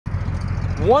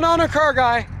One owner car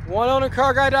guy,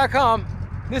 oneownercarguy.com.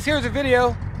 This here's a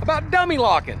video about dummy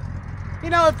locking.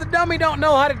 You know, if the dummy don't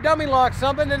know how to dummy lock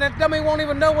something, then that dummy won't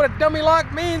even know what a dummy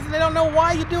lock means, and they don't know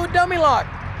why you do a dummy lock.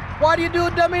 Why do you do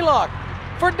a dummy lock?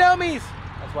 For dummies.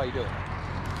 That's why you do it.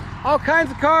 All kinds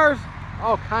of cars,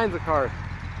 all kinds of cars,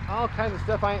 all kinds of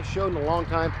stuff I ain't showed in a long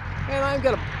time. And I've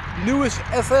got a newish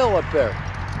SL up there.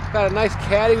 Got a nice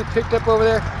caddy we picked up over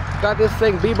there. Got this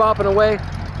thing bebopping away.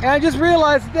 And I just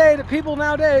realized today that people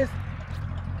nowadays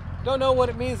don't know what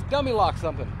it means to dummy lock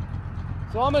something.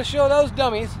 So I'm going to show those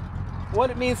dummies what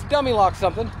it means to dummy lock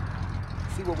something.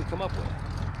 See what we come up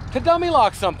with. To dummy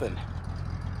lock something.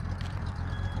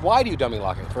 Why do you dummy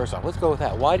lock it? First off, let's go with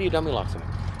that. Why do you dummy lock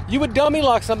something? You would dummy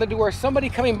lock something to where somebody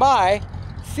coming by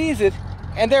sees it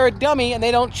and they're a dummy and they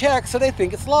don't check, so they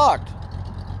think it's locked.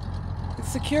 It's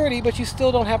security, but you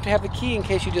still don't have to have the key in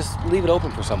case you just leave it open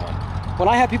for someone. When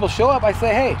I have people show up, I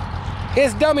say, hey,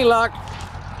 it's dummy locked.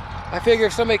 I figure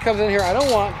if somebody comes in here I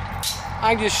don't want,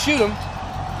 I can just shoot them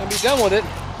and be done with it.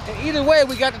 And either way,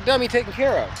 we got the dummy taken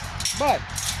care of. But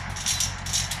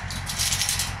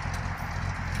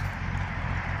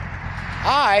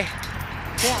I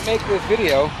can't make this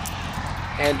video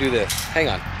and do this. Hang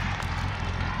on.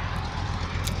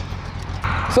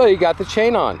 So you got the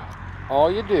chain on.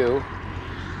 All you do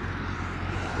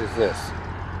is this.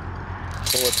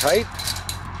 Pull it tight,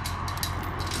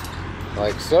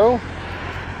 like so.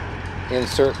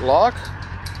 Insert lock,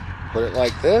 put it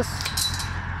like this,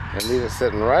 and leave it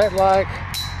sitting right like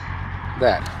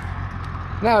that.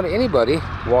 Now to anybody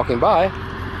walking by,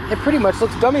 it pretty much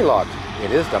looks dummy locked.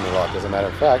 It is dummy locked, as a matter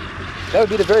of fact. That would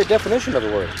be the very definition of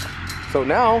the word. So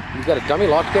now you've got a dummy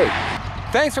locked gate.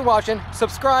 Thanks for watching.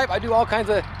 Subscribe. I do all kinds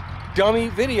of dummy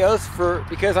videos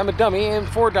because I'm a dummy and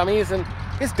for dummies, and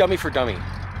it's dummy for dummy.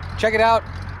 Check it out.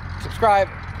 Subscribe.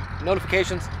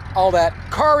 Notifications. All that.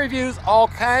 Car reviews. All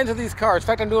kinds of these cars. In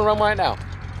fact, I'm doing one right now.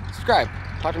 Subscribe.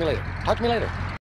 Talk to me later. Talk to me later.